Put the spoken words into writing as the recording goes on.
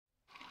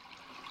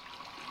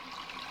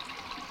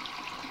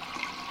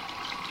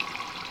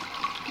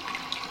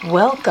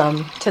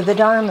Welcome to the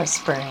Dharma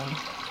Spring.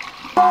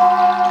 Okay,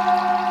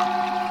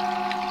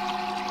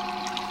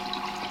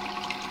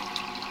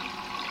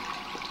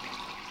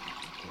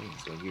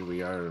 so here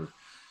we are,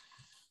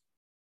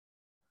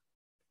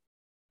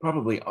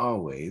 probably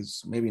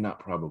always, maybe not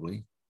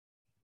probably,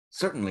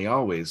 certainly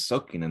always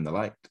soaking in the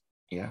light,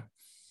 yeah?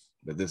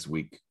 But this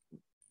week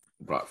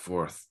brought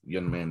forth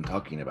young men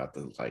talking about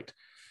the light,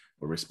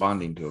 or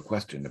responding to a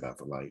question about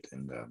the light,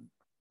 and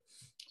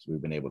so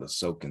we've been able to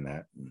soak in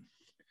that and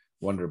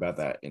wonder about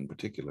that in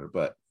particular,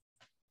 but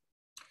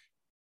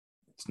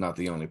it's not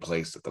the only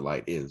place that the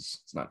light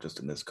is. It's not just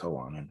in this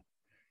koan, and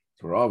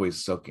so we're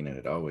always soaking in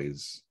it,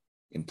 always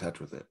in touch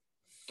with it.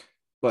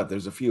 But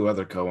there's a few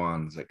other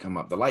koans that come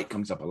up. The light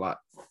comes up a lot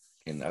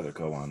in other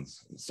koans,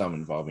 some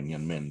involving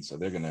young men. So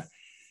they're going to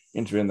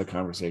enter in the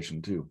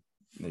conversation too.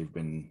 They've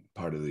been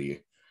part of the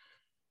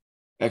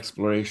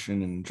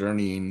exploration and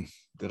journeying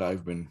that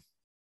I've been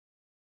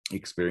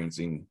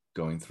experiencing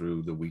going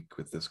through the week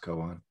with this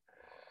koan.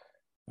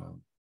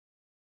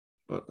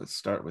 But let's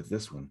start with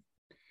this one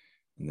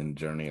and then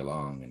journey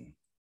along and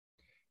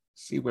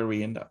see where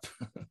we end up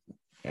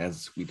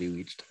as we do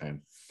each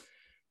time.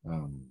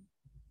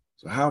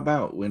 So how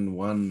about when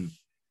one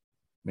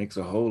makes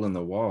a hole in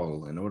the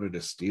wall in order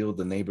to steal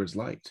the neighbor's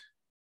light?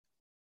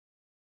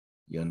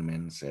 Young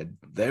men said,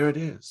 there it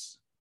is.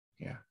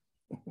 Yeah.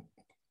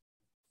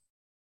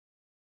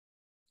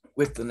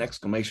 With an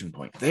exclamation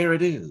point, there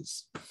it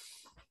is.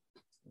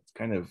 It's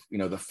kind of,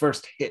 the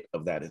first hit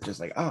of that is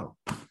just like, oh.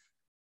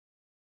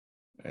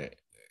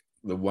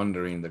 The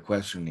wondering, the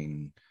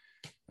questioning,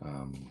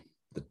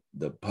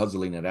 the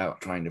puzzling it out,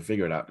 trying to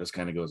figure it out just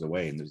kind of goes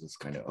away. And there's this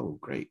kind of, oh,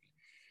 great.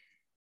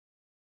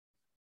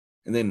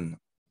 And then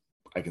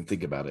I can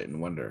think about it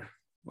and wonder,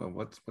 well,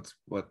 what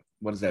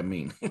does that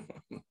mean?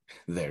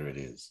 There it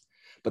is.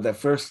 But that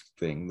first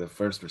thing, the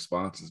first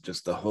response is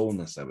just the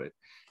wholeness of it.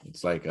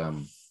 It's like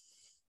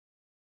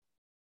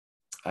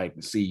I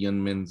see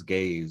Yun Min's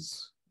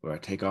gaze, or I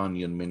take on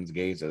Yun Min's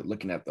gaze,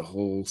 looking at the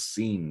whole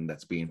scene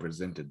that's being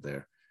presented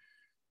there.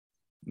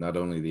 Not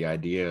only the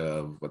idea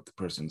of what the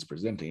person's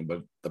presenting,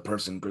 but the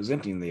person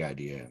presenting the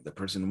idea, the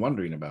person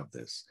wondering about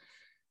this,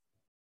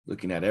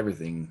 looking at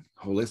everything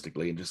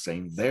holistically and just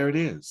saying, there it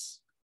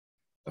is,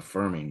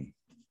 affirming,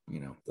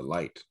 the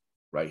light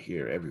right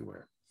here,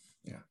 everywhere.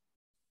 Yeah.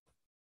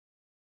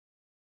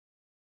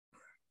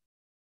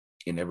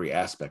 In every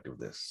aspect of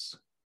this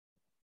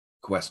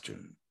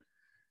question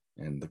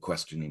and the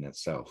questioning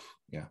itself.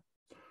 Yeah.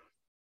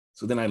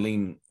 So then I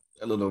lean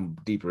a little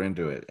deeper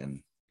into it.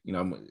 And,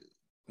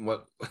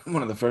 what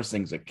one of the first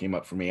things that came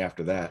up for me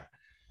after that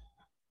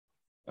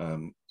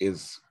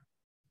is,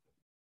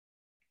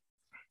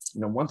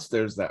 once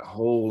there's that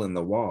hole in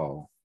the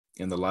wall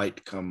and the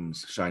light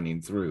comes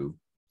shining through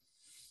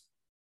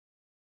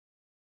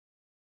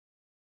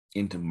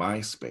into my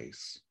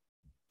space,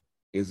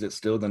 is it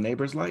still the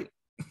neighbor's light?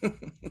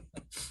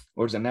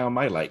 Or is it now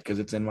my light because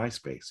it's in my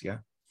space? Yeah.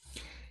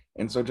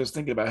 And so just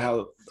thinking about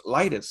how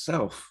light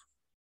itself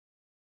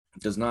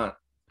does not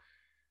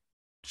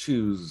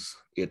choose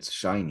its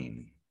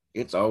shining.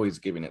 It's always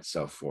giving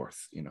itself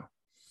forth,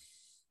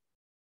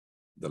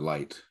 the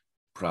light,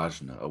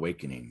 prajna,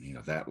 awakening,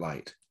 that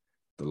light,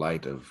 the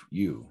light of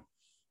you,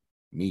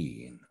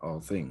 me, and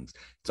all things.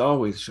 It's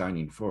always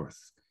shining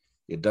forth.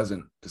 It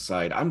doesn't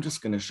decide, I'm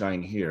just going to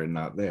shine here and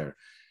not there.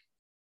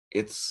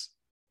 It's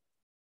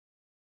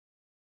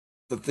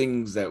the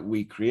things that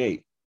we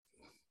create,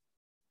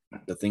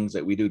 the things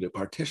that we do to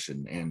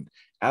partition and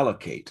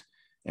allocate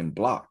and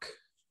block,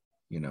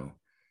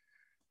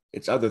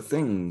 it's other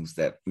things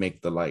that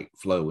make the light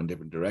flow in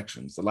different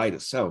directions. The light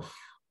itself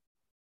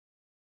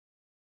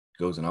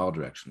goes in all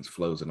directions,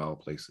 flows in all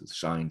places,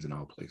 shines in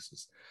all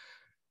places.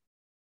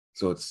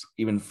 So it's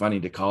even funny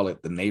to call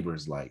it the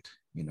neighbor's light.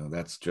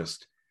 That's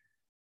just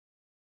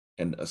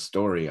a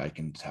story I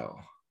can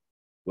tell.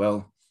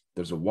 Well,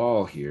 there's a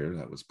wall here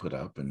that was put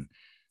up and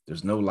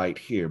there's no light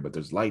here, but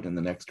there's light in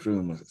the next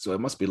room. So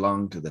it must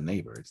belong to the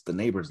neighbor. It's the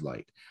neighbor's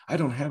light. I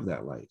don't have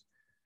that light.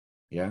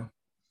 Yeah.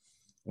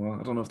 Well,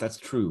 I don't know if that's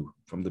true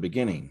from the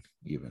beginning,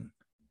 even,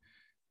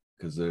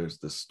 because there's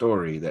the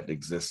story that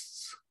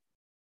exists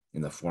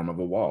in the form of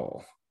a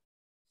wall,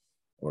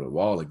 or the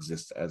wall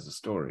exists as a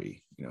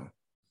story,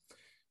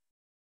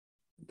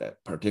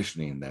 that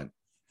partitioning, that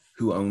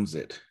who owns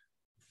it.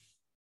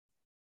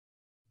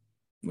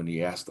 When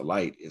you ask the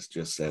light, it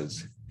just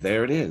says,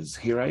 there it is,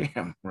 here I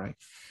am, right?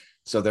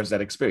 So there's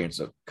that experience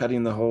of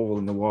cutting the hole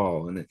in the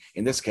wall. And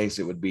in this case,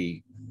 it would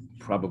be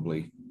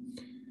probably,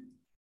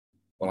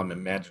 well, I'm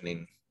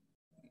imagining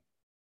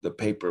the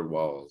paper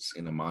walls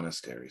in a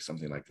monastery,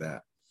 something like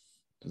that.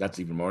 So that's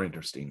even more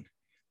interesting,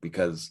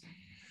 because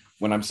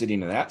when I'm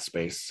sitting in that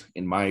space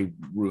in my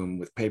room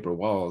with paper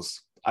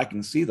walls, I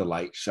can see the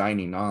light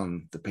shining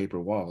on the paper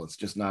wall. It's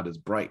just not as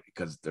bright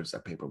because there's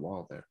that paper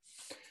wall there.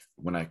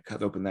 When I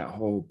cut open that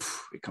hole,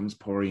 it comes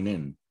pouring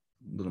in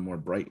a little more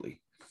brightly.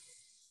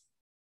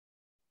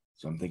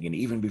 So I'm thinking,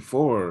 even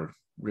before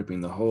ripping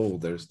the hole,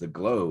 there's the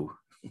glow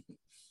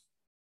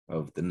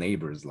of the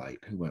neighbor's light,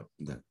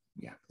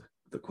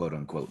 the quote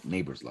unquote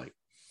neighbor's light.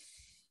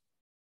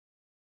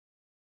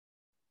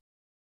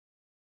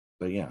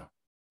 But yeah,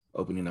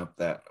 opening up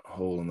that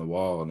hole in the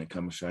wall and it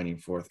comes shining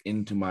forth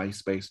into my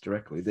space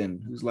directly,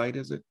 then whose light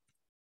is it?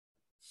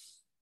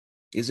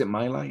 Is it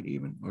my light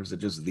even, or is it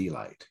just the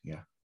light?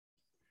 Yeah.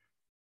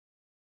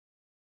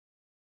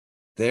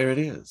 There it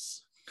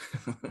is.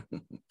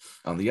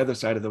 On the other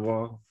side of the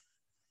wall,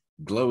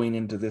 glowing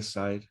into this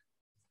side,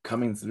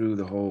 coming through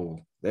the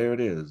hole. There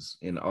it is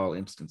in all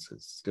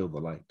instances, still the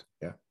light.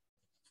 Yeah.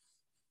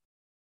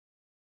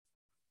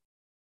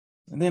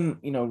 And then,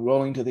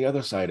 rolling to the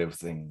other side of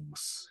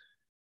things,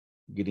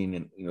 getting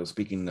in,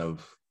 speaking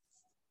of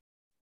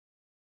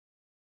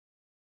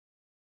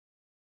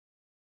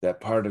that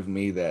part of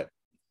me that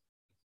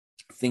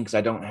thinks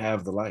I don't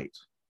have the light,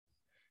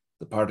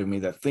 the part of me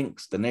that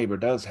thinks the neighbor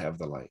does have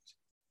the light,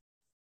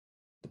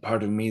 the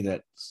part of me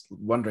that's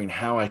wondering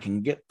how I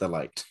can get the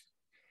light.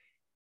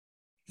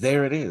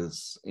 There it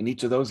is. In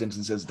each of those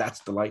instances, that's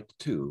the light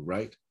too,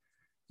 right?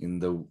 In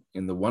the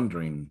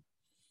wondering,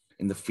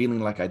 in the feeling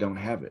like I don't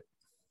have it.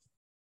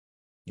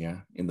 Yeah,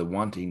 in the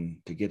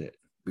wanting to get it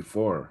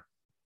before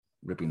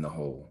ripping the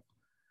hole.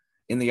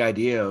 In the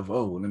idea of,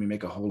 oh, let me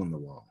make a hole in the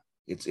wall.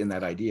 It's in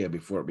that idea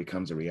before it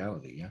becomes a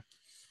reality. Yeah,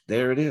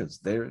 there it is.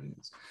 There it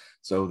is.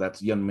 So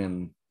that's Yun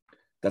Min.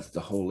 That's the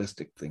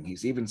holistic thing.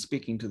 He's even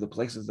speaking to the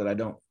places that I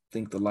don't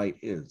think the light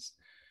is.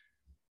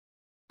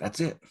 That's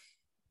it.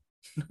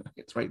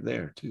 It's right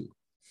there too.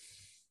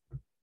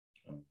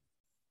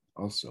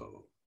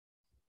 Also,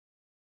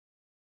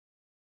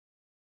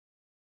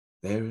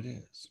 there it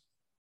is.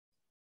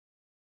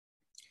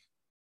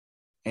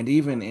 And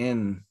even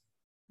in,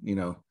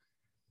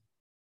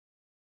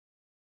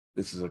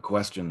 this is a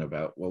question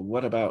about, well,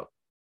 what about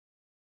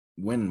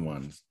when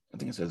one? I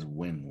think it says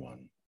when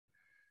one.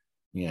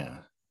 Yeah.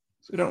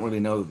 So we don't really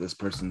know that this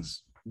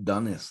person's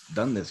done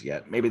this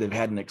yet. Maybe they've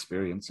had an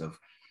experience of,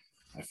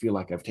 I feel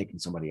like I've taken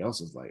somebody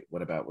else's light.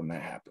 What about when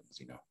that happens,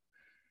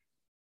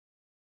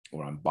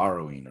 Or I'm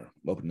borrowing or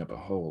opening up a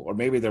hole. Or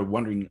maybe they're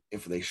wondering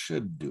if they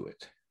should do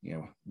it.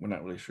 We're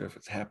not really sure if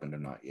it's happened or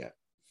not yet.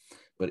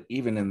 But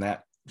even in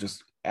that,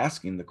 just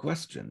asking the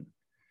question,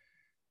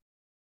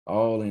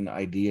 all in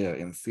idea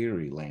and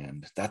theory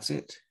land, that's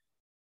it.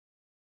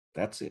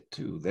 That's it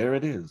too. There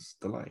it is,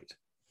 the light,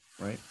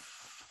 right?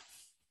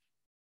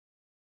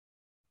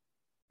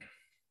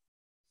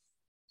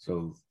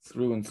 So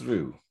through and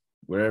through,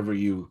 wherever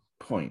you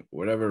point,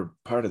 whatever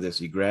part of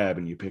this you grab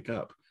and you pick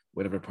up,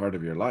 whatever part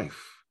of your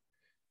life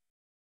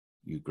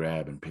you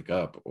grab and pick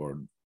up,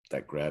 or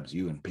that grabs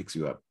you and picks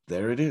you up,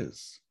 there it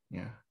is.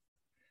 Yeah.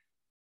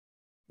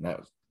 And that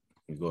was,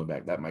 going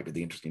back, that might be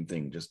the interesting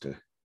thing, just to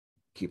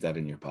keep that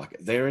in your pocket.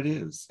 There it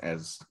is,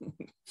 as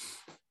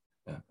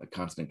a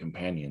constant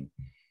companion,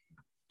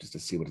 just to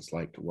see what it's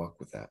like to walk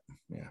with that.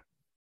 Yeah.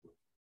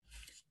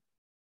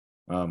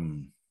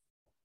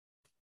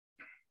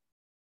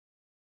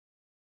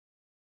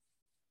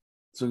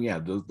 So yeah,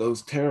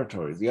 those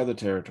territories, the other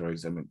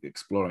territories I'm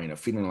exploring, of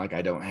feeling like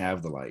I don't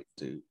have the light,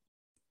 to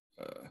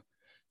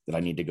that I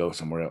need to go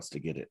somewhere else to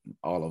get it.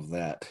 All of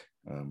that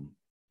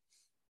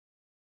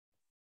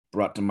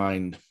brought to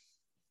mind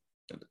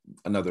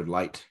another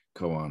light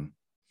koan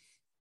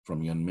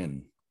from Yun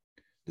Min.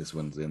 This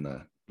one's in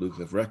the Blue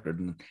Cliff Record,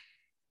 and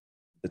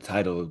the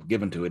title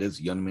given to it is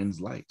Yun Min's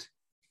Light.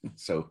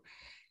 So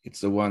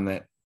it's the one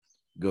that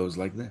goes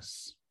like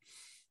this.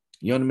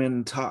 Yun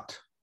Min taught,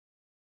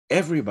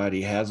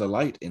 everybody has a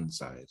light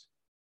inside.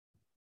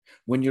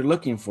 When you're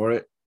looking for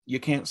it, you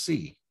can't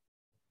see.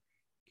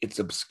 It's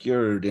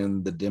obscured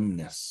in the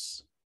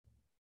dimness.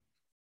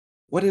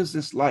 What is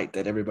this light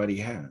that everybody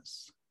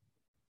has?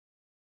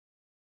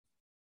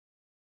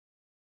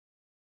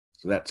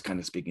 So that's kind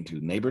of speaking to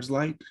neighbor's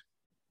light.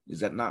 Is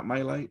that not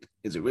my light?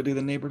 Is it really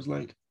the neighbor's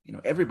light?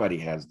 Everybody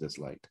has this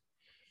light.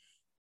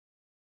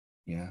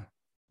 Yeah.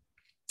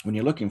 When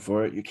you're looking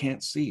for it, you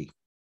can't see.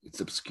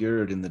 It's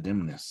obscured in the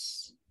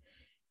dimness.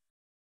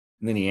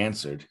 And then he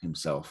answered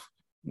himself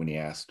when he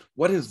asked,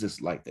 what is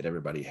this light that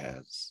everybody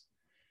has?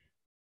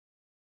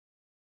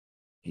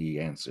 He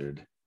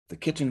answered, the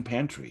kitchen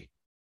pantry,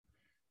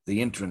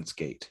 the entrance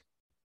gate.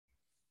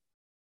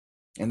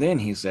 And then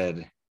he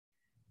said,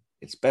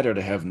 it's better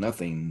to have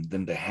nothing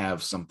than to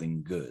have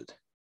something good.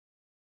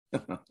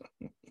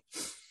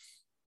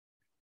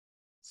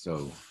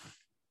 So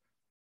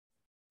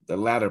the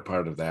latter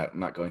part of that, I'm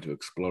not going to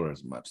explore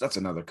as much. That's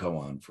another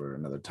koan for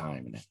another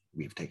time. And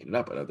we've taken it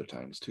up at other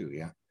times too,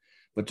 yeah.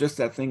 But just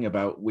that thing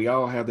about, we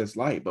all have this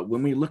light, but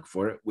when we look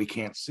for it, we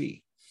can't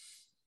see.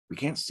 We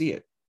can't see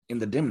it. In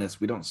the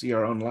dimness, we don't see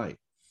our own light.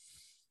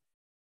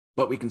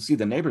 But we can see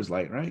the neighbor's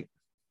light, right?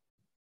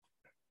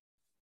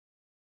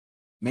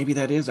 Maybe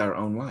that is our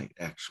own light,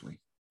 actually.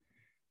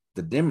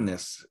 The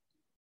dimness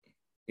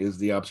is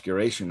the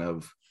obscuration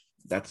of,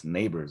 that's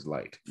neighbor's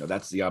light. No,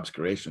 that's the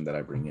obscuration that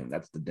I bring in.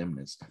 That's the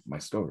dimness, my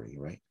story,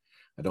 right?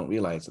 I don't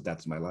realize that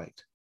that's my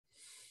light.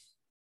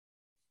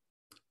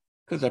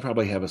 Because I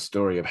probably have a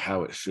story of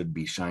how it should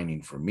be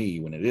shining for me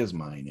when it is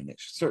mine, and it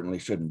certainly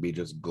shouldn't be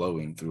just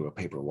glowing through a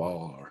paper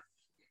wall or,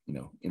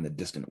 in the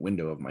distant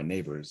window of my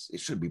neighbor's, it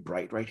should be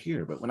bright right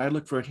here. But when I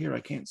look for it here,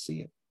 I can't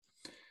see it.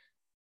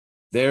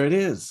 There it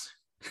is.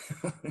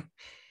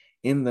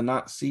 In the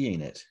not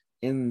seeing it,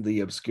 in the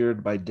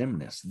obscured by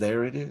dimness,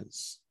 there it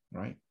is,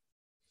 right?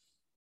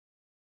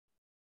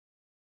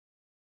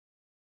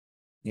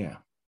 Yeah,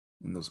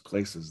 in those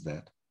places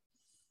that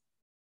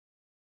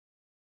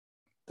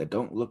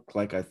don't look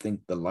like I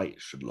think the light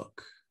should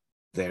look,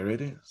 there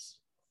it is.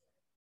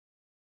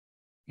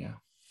 Yeah.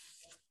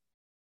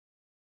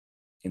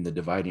 In the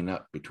dividing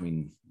up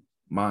between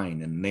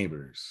mine and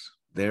neighbors,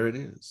 there it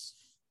is,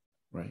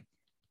 right?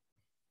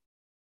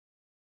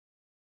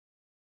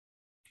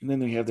 And then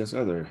we have this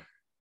other,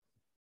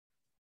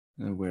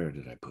 where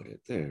did I put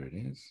it? There it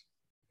is.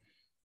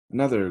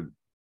 Another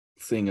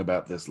thing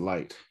about this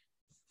light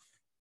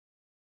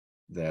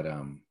that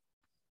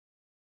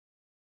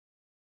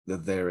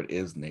that there it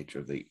is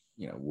nature,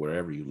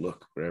 wherever you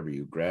look, wherever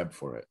you grab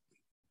for it,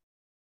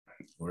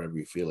 wherever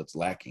you feel it's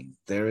lacking,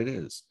 there it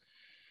is.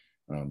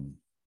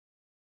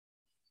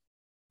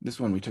 This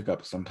one we took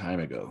up some time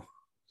ago,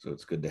 so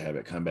it's good to have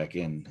it come back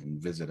in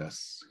and visit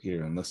us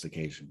here on this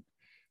occasion.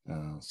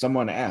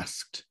 Someone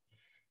asked,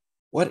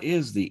 what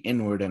is the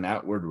inward and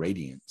outward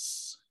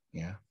radiance?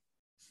 Yeah.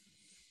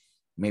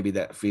 Maybe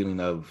that feeling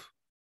of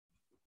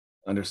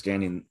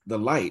understanding the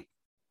light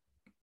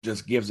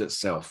just gives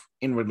itself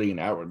inwardly and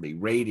outwardly,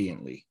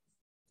 radiantly.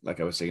 Like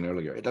I was saying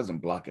earlier, it doesn't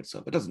block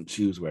itself. It doesn't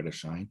choose where to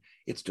shine.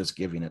 It's just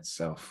giving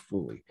itself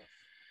fully.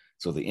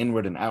 So the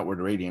inward and outward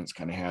radiance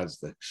kind of has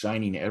the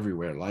shining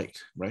everywhere light,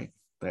 right?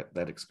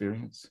 That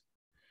experience.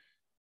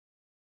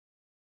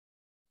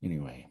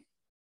 Anyway,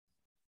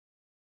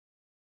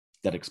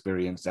 that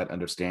experience, that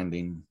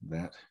understanding,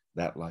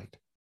 that light.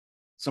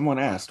 Someone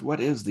asked, what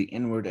is the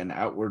inward and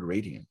outward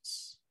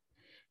radiance?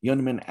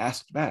 Yunmen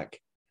asked back,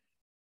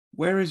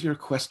 where is your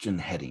question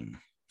heading?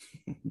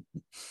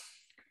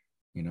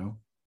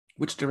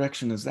 Which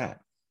direction is that?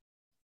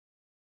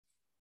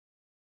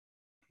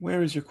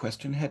 Where is your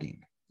question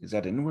heading? Is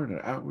that inward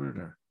or outward,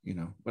 or,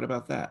 what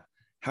about that?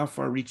 How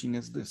far reaching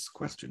is this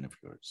question of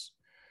yours?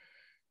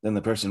 Then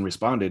the person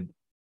responded,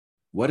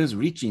 what is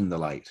reaching the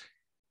light?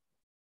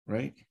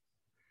 Right?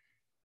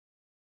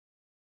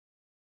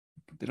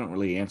 They don't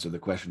really answer the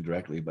question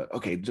directly, but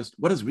okay, just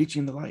what is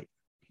reaching the light?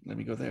 Let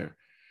me go there.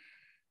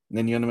 And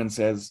then Yunmen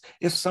says,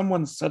 if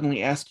someone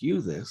suddenly asked you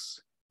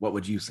this, what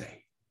would you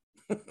say?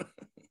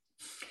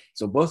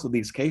 So both of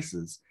these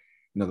cases,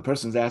 the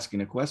person's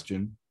asking a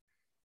question,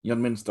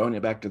 Yunmen's throwing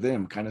it back to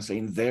them, kind of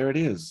saying, there it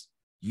is.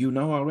 You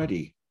know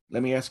already.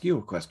 Let me ask you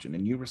a question,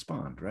 and you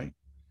respond, right?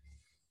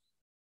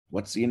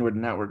 What's the inward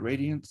and outward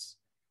radiance?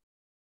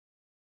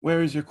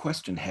 Where is your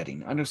question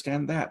heading?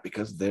 Understand that,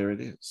 because there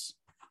it is.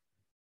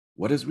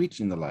 What is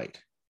reaching the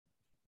light?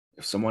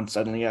 If someone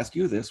suddenly asked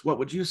you this, what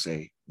would you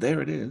say?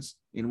 There it is,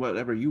 in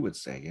whatever you would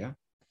say, yeah?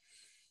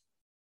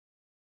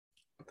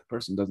 But the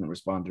person doesn't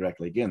respond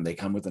directly again. They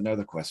come with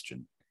another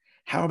question.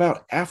 How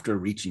about after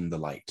reaching the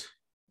light?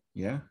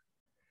 Yeah?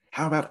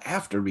 How about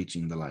after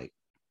reaching the light?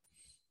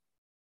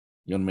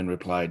 Yunmen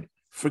replied,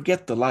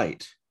 forget the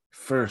light.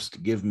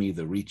 First, give me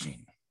the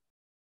reaching.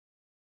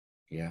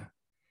 Yeah?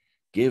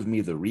 Give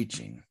me the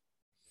reaching.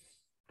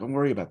 Don't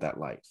worry about that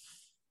light.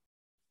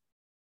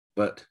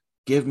 But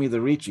give me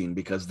the reaching,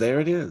 because there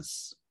it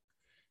is.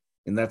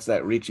 And that's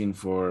that reaching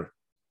for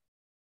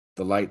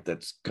the light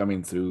that's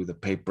coming through the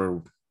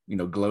paper,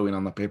 glowing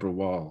on the paper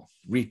wall,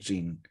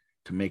 reaching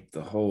to make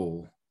the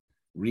hole,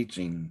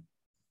 reaching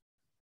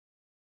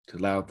to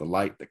allow the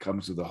light that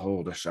comes through the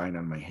hole to shine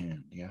on my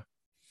hand, yeah?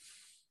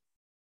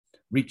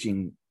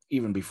 Reaching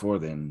even before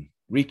then,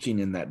 reaching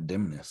in that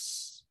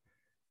dimness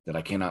that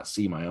I cannot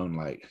see my own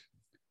light,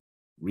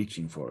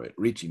 reaching for it,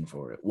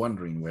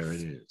 wondering where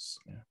it is,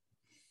 yeah?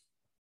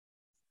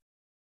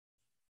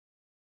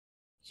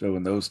 So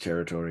in those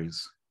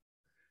territories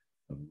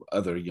of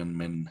other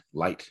Yunmen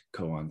light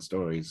koan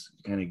stories,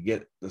 you kind of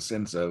get the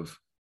sense of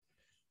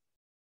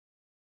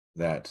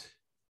that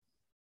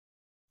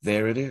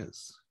there it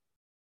is.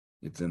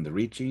 It's in the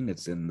reaching,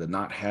 it's in the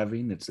not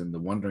having, it's in the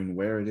wondering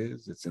where it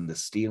is, it's in the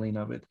stealing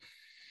of it,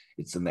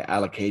 it's in the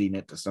allocating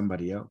it to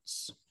somebody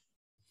else.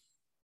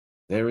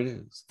 There it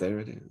is, there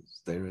it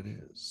is, there it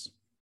is.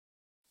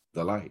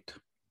 The light,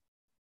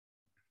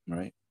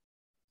 right?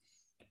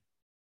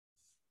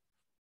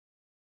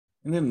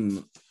 And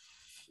then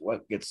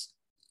what gets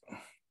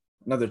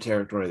another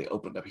territory they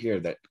opened up here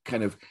that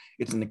kind of,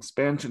 it's an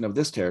expansion of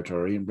this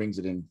territory and brings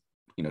it in,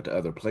 to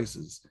other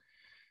places.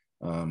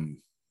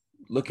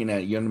 Looking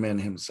at Yunmen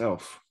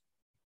himself,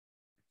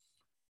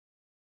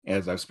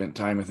 as I've spent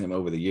time with him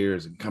over the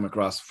years and come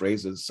across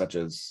phrases such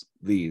as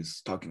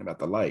these, talking about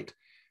the light,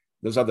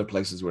 there's other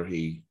places where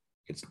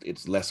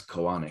it's less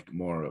koanic,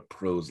 more a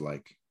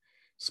prose-like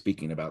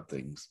speaking about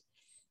things.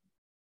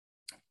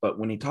 But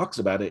when he talks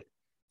about it,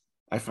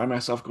 I find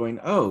myself going,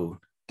 oh,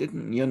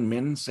 didn't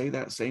Yunmen say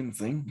that same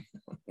thing?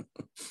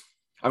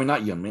 I mean,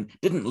 not Yunmen.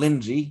 Didn't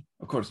Lin Ji?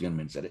 Of course,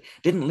 Yunmen said it.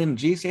 Didn't Lin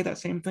Ji say that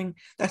same thing?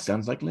 That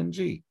sounds like Lin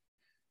Ji.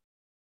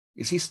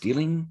 Is he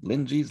stealing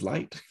Lin Ji's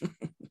light?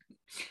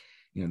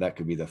 That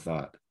could be the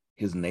thought.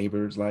 his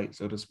neighbor's light,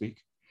 so to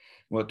speak.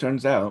 Well, it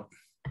turns out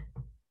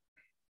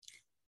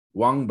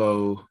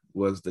Wangbo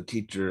was the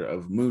teacher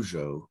of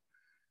Muzhou,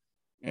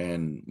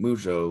 and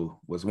Muzhou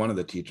was one of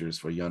the teachers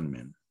for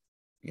Yunmen.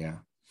 Yeah.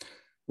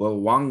 Well,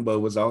 Wangbo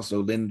was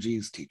also Lin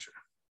Ji's teacher.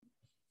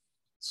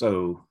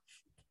 So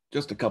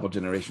just a couple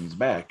generations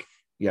back,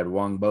 you had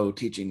Wangbo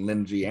teaching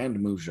Lin Ji and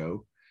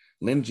Muzhou.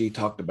 Lin Ji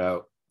talked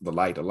about the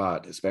light a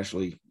lot,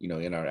 especially,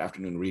 in our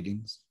afternoon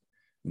readings.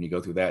 When you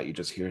go through that, you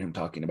just hear him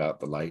talking about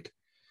the light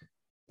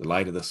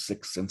of the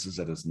six senses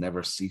that has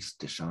never ceased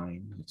to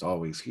shine. It's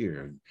always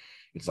here.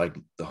 It's like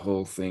the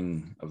whole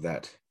thing of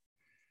that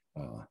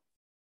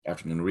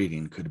afternoon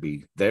reading could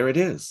be, there it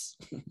is,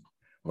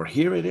 or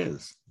here it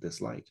is,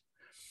 this light.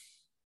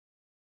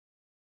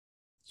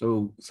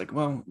 So it's like,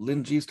 well,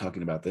 Lin Ji's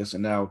talking about this,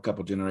 and now a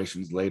couple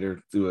generations later,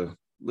 through a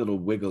little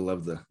wiggle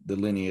of the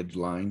lineage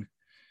line,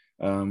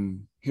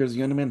 here's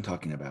Yunmen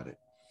talking about it.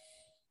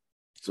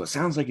 So it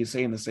sounds like he's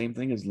saying the same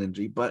thing as Lin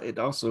Ji, but it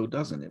also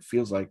doesn't. It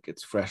feels like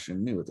it's fresh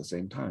and new at the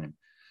same time.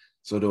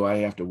 So do I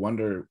have to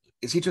wonder,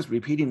 is he just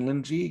repeating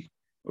Lin Ji,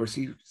 or is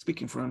he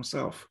speaking for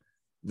himself?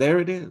 There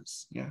it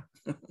is. Yeah.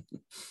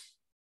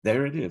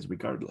 There it is,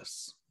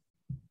 regardless.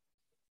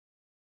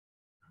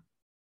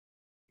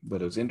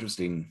 But it was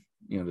interesting,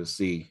 to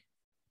see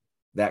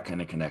that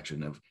kind of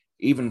connection of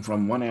even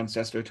from one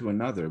ancestor to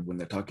another when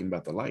they're talking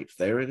about the light.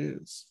 There it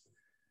is,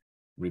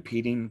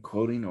 repeating,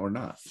 quoting, or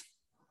not.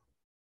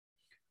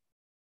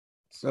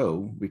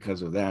 So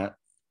because of that,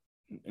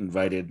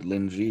 invited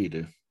Lin Ji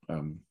to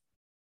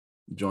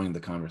join the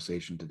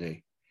conversation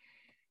today,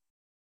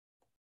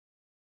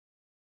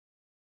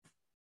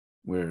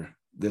 where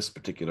this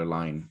particular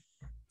line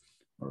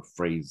or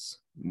phrase,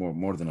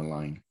 more than a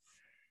line,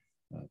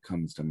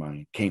 comes to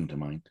mind.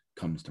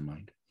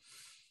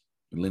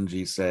 Lin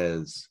Ji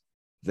says,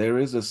 there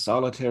is a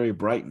solitary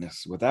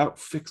brightness without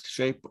fixed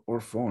shape or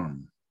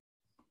form.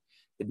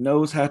 It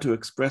knows how to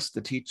express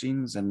the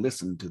teachings and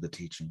listen to the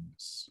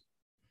teachings.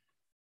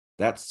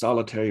 That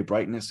solitary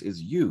brightness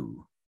is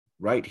you,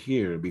 right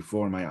here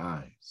before my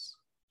eyes.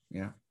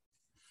 Yeah.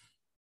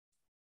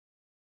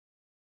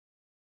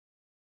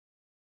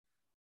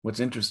 What's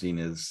interesting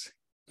is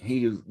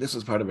this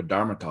is part of a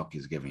Dharma talk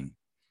he's giving.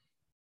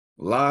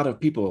 A lot of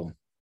people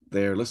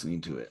there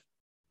listening to it.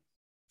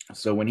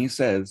 So when he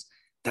says,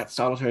 that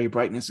solitary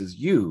brightness is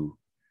you,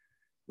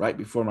 right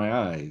before my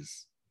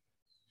eyes,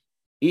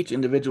 each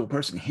individual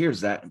person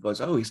hears that and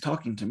goes, oh, he's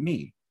talking to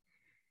me,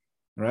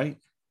 right?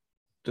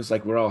 Just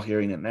like we're all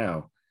hearing it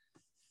now.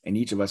 And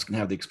each of us can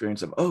have the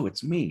experience of, oh,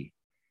 it's me.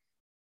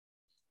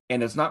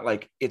 And it's not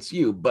like it's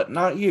you, but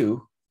not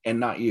you and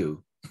not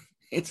you.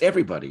 It's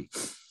everybody.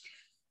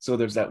 So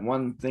there's that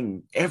one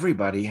thing,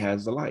 everybody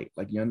has the light,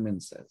 like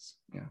Yunmen says.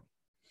 Yeah.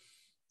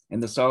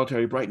 And the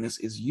solitary brightness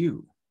is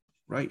you,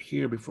 right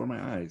here before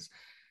my eyes.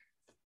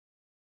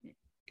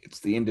 It's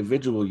the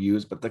individual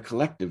yous, but the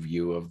collective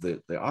you of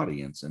the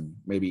audience, and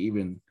maybe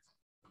even,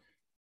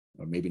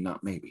 or maybe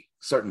not maybe,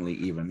 certainly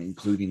even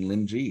including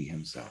Lin Ji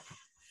himself.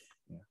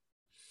 Yeah.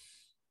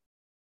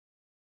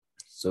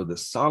 So the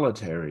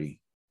solitary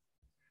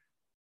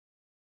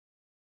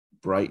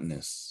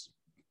brightness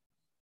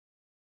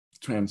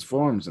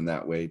transforms in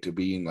that way to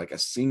being like a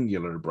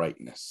singular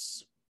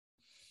brightness.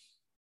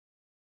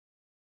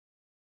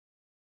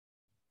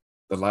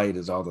 The light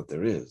is all that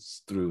there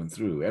is, through and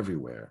through,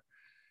 everywhere.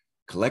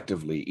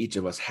 Collectively, each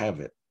of us have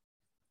it.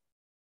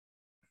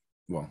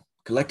 Well,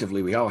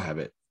 collectively, we all have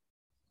it.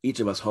 Each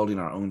of us holding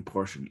our own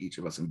portion, each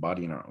of us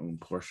embodying our own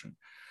portion.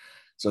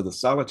 So the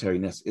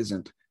solitariness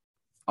isn't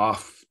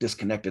off,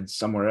 disconnected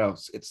somewhere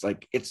else. It's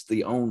like, it's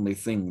the only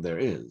thing there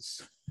is.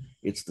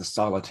 It's the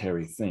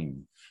solitary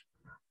thing,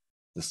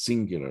 the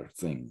singular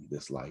thing,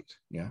 this light,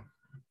 yeah?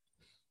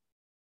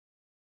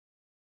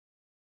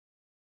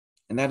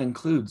 And that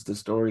includes the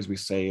stories we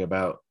say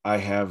about, I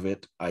have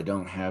it, I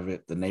don't have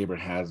it, the neighbor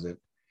has it,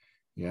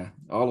 yeah?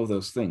 All of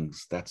those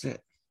things, that's it.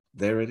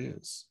 There it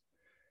is.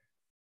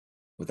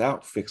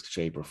 Without fixed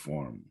shape or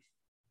form,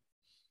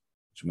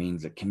 which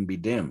means it can be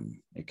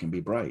dim, it can be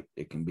bright,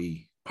 it can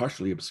be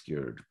partially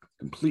obscured,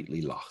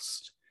 completely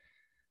lost.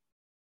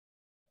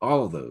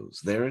 All of those,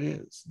 there it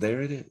is,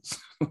 there it is.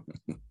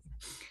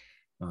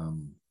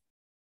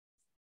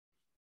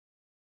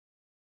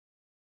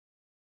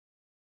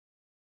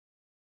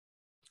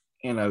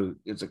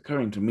 It's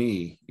occurring to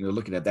me,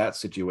 looking at that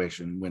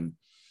situation when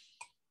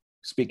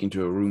speaking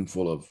to a room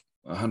full of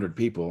 100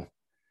 people,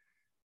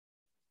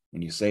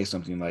 and you say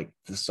something like,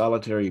 the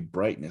solitary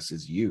brightness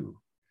is you.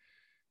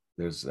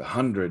 There's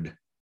 100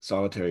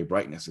 solitary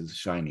brightnesses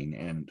shining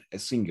and a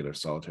singular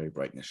solitary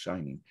brightness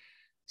shining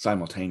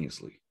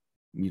simultaneously,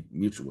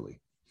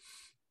 mutually.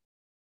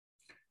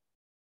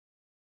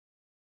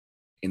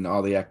 In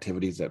all the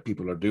activities that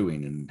people are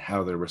doing and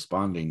how they're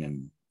responding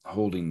and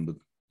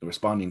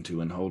responding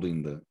to and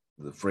holding the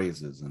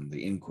phrases and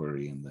the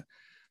inquiry and the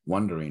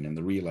wondering and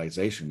the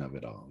realization of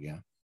it all, yeah.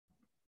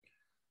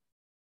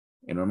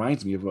 It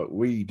reminds me of what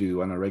we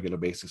do on a regular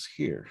basis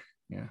here,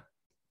 yeah.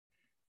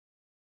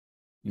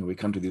 We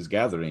come to these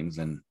gatherings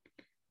and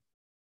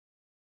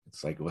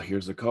It's like, well,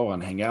 here's a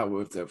koan, hang out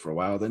with it for a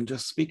while, then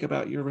just speak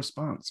about your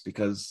response,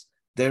 because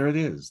there it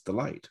is, the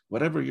light.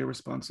 Whatever your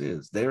response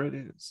is, there it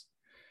is.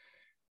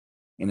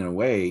 And in a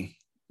way,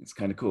 it's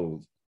kind of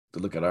cool to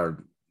look at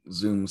our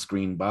Zoom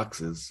screen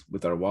boxes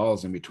with our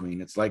walls in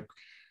between. It's like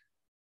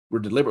we're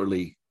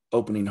deliberately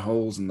opening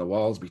holes in the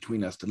walls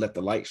between us to let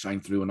the light shine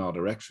through in all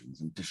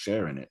directions and to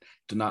share in it,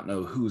 to not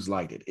know whose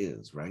light it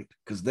is, right?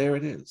 Because there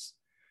it is.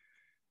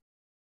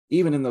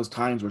 Even in those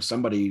times where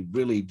somebody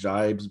really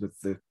jibes with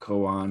the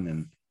koan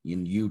and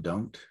you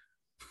don't,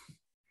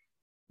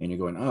 and you're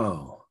going,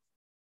 oh,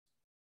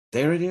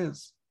 there it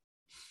is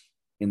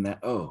in that,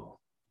 oh,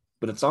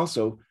 but it's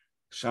also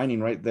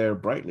shining right there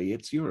brightly.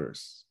 It's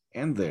yours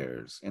and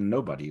theirs and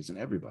nobody's and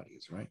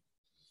everybody's, right?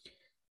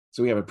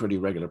 So we have a pretty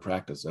regular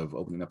practice of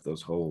opening up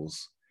those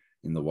holes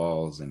in the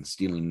walls and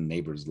stealing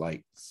neighbors'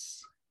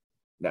 lights.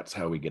 That's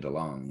how we get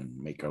along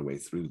and make our way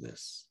through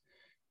this,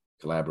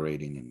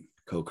 collaborating and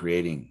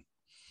co-creating,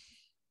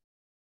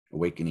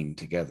 awakening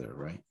together,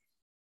 right?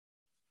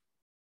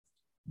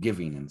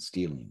 Giving and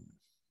stealing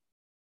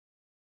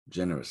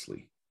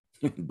generously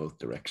in both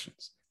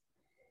directions.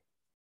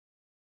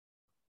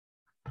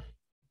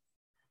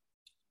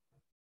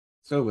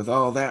 So with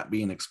all that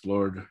being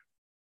explored,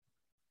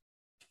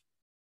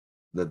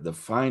 the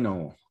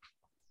final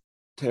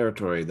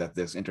territory that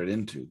this entered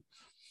into,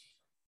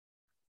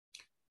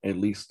 at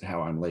least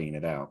how I'm laying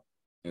it out,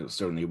 it was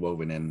certainly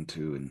woven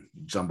into and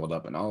jumbled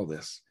up in all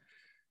this,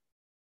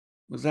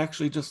 was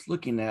actually just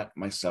looking at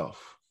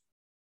myself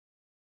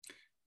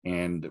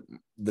and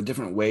the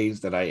different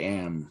ways that I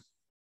am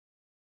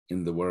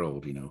in the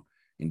world,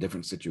 in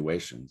different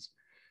situations,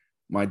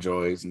 my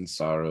joys and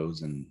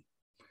sorrows and,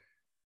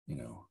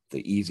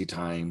 the easy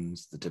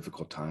times, the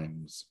difficult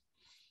times,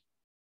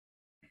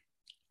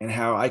 and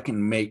how I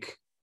can make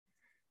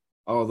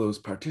all those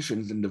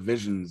partitions and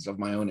divisions of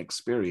my own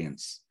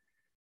experience.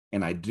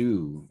 And I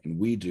do, and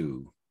we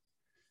do,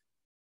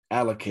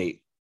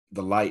 allocate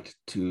the light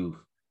to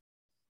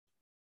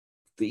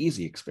the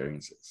easy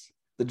experiences,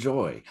 the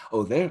joy.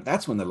 Oh,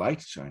 that's when the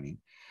light's shining.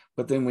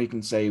 But then we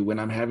can say, when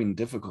I'm having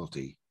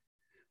difficulty,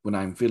 when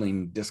I'm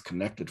feeling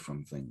disconnected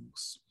from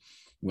things,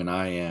 when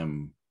I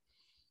am,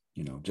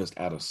 just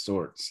out of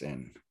sorts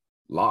and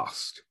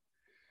lost,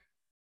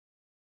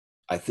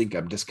 I think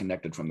I'm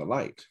disconnected from the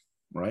light,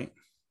 right?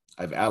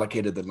 I've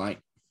allocated the light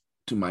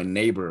to my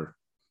neighbor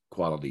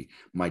quality,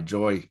 my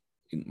joy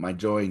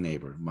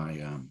neighbor,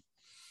 my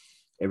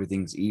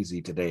everything's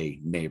easy today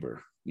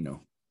neighbor,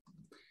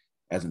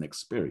 as an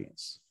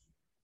experience.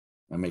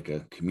 I make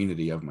a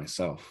community of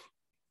myself.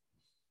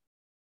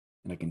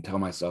 And I can tell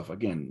myself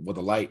again, well,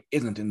 the light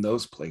isn't in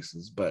those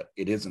places, but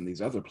it is in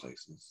these other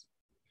places.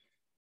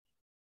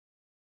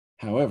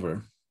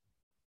 However,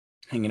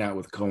 hanging out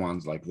with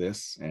koans like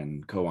this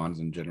and koans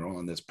in general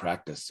and this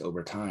practice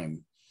over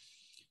time,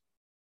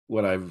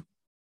 what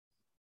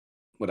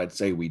I'd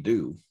say we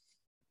do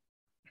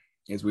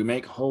is we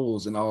make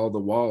holes in all the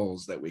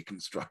walls that we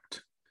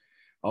construct,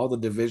 all the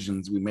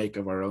divisions we make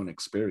of our own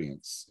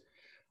experience,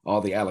 all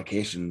the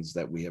allocations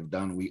that we have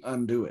done, we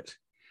undo it.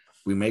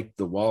 We make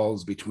the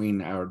walls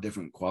between our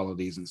different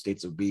qualities and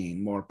states of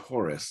being more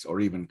porous or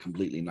even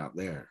completely not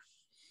there.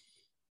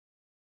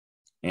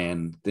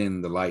 And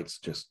then the light's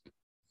just,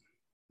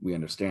 we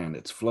understand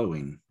it's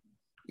flowing.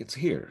 It's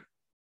here.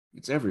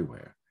 It's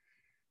everywhere.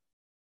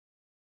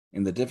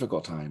 In the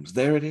difficult times,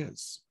 there it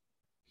is.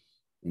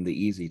 In the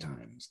easy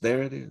times,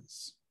 there it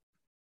is.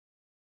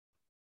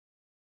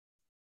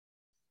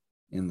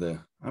 In the,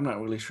 I'm not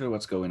really sure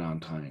what's going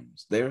on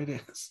times, there it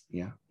is.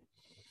 Yeah.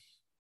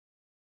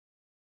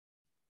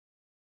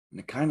 And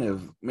it kind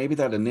of, maybe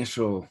that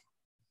initial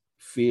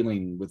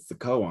feeling with the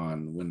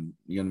koan when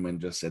Yunmen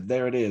just said,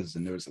 there it is,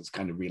 and there was this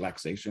kind of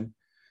relaxation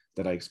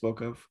that I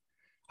spoke of,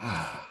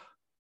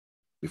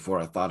 before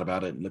I thought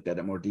about it and looked at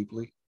it more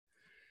deeply.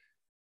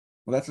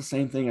 Well, that's the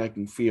same thing I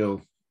can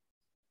feel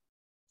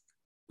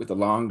with a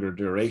longer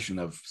duration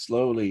of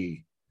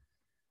slowly,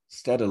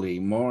 steadily,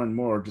 more and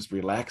more just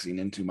relaxing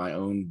into my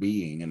own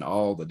being and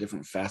all the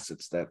different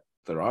facets that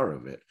there are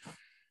of it.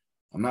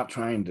 I'm not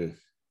trying to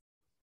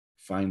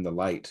find the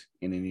light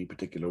in any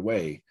particular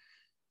way.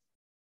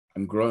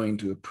 I'm growing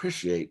to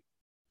appreciate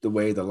the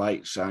way the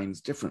light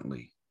shines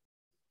differently,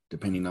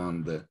 depending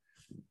on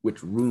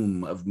which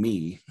room of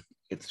me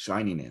it's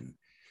shining in.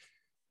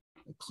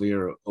 A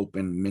clear,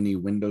 open, mini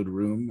windowed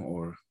room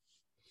or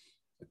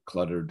a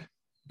cluttered,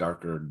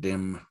 darker,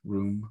 dim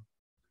room.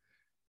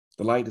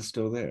 The light is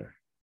still there.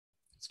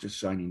 It's just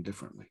shining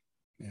differently.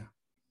 Yeah.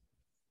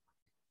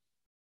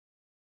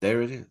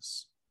 There it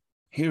is.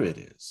 Here it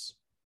is.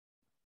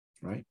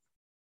 Right?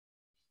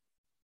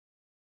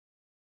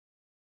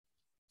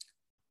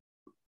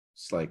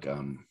 It's like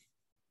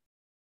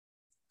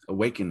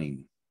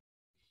awakening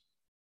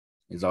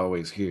is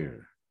always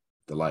here,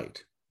 the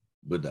light,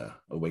 Buddha,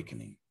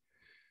 awakening.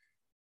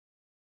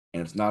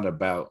 And it's not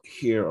about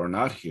here or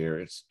not here.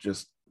 It's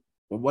just,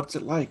 well, what's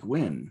it like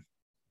when?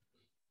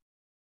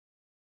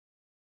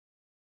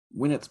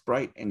 When it's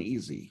bright and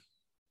easy,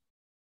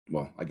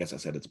 Well, I guess I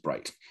said it's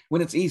bright.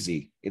 When it's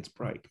easy, it's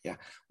bright. Yeah.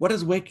 What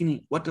does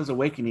awakening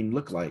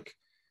look like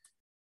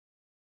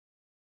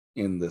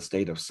in the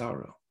state of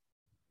sorrow?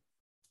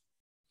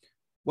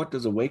 What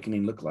does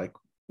awakening look like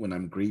when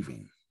I'm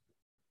grieving?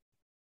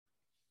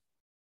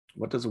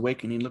 What does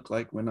awakening look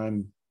like when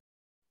I'm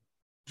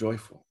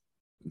joyful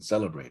and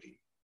celebrating?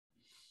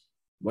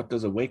 What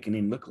does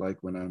awakening look like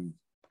when I'm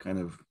kind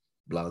of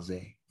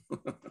blasé?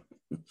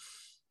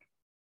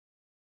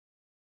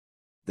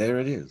 There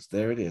it is.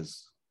 There it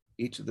is.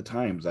 Each of the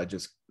times I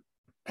just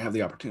have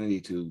the opportunity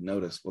to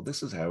notice, well,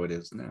 this is how it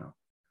is now.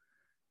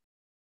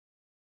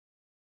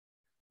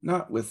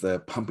 Not with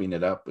pumping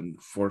it up and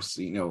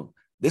forcing,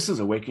 this is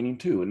awakening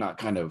too, and not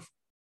kind of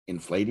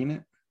inflating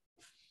it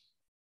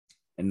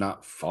and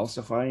not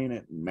falsifying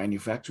it and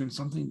manufacturing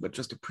something, but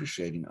just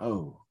appreciating,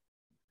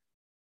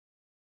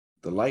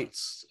 the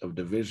lights of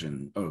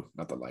division,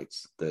 not the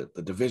lights, the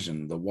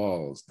division, the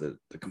walls, the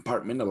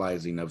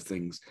compartmentalizing of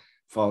things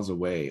falls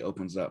away,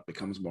 opens up,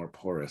 becomes more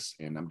porous,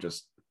 and I'm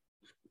just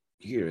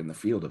here in the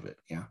field of it,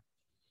 yeah?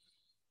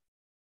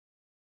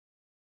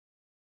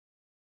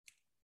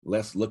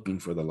 Less looking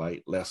for the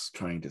light, less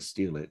trying to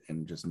steal it,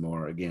 and just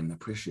more, again,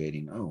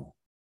 appreciating,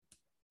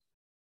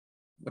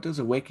 what does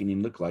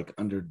awakening look like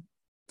under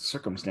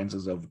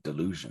circumstances of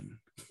delusion?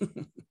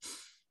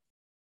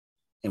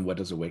 And what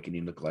does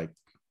awakening look like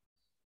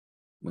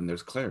when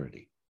there's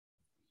clarity?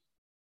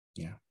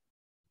 Yeah.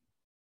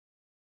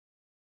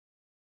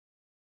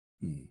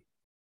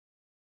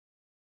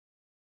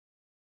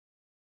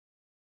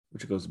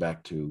 Which goes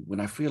back to, when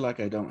I feel like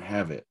I don't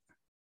have it,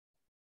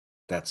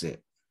 that's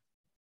it.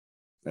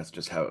 That's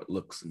just how it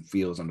looks and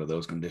feels under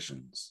those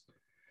conditions.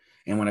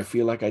 And when I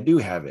feel like I do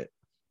have it,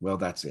 well,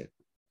 that's it.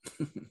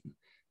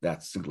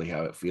 That's simply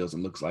how it feels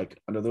and looks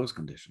like under those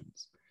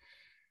conditions.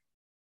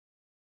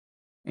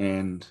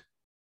 And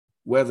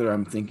whether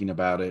I'm thinking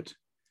about it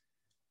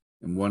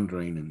and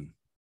wondering and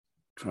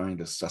trying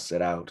to suss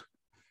it out,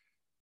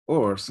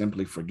 or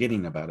simply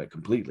forgetting about it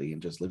completely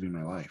and just living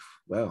my life,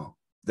 well,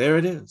 there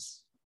it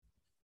is.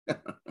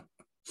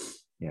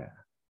 Yeah.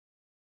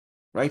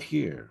 Right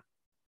here.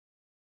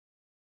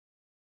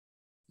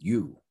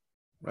 You,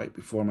 right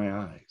before my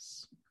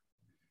eyes.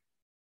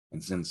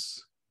 And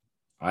since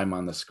I'm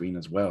on the screen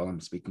as well, I'm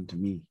speaking to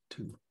me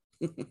too.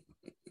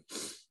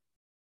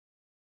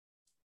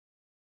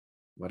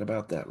 What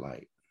about that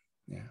light?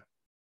 Yeah.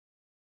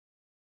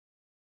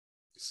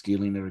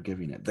 Stealing it or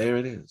giving it. There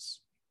it is.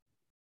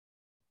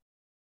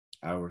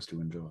 Ours to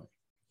enjoy.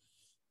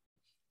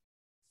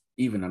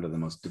 Even under the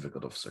most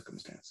difficult of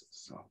circumstances.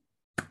 So.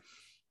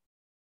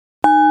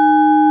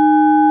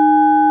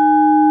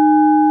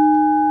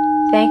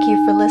 Thank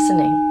you for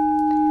listening.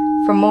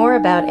 For more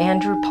about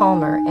Andrew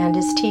Palmer and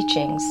his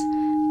teachings,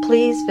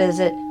 please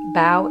visit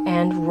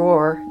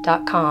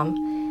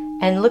bowandroar.com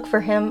and look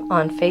for him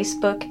on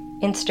Facebook,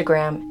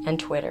 Instagram, and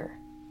Twitter.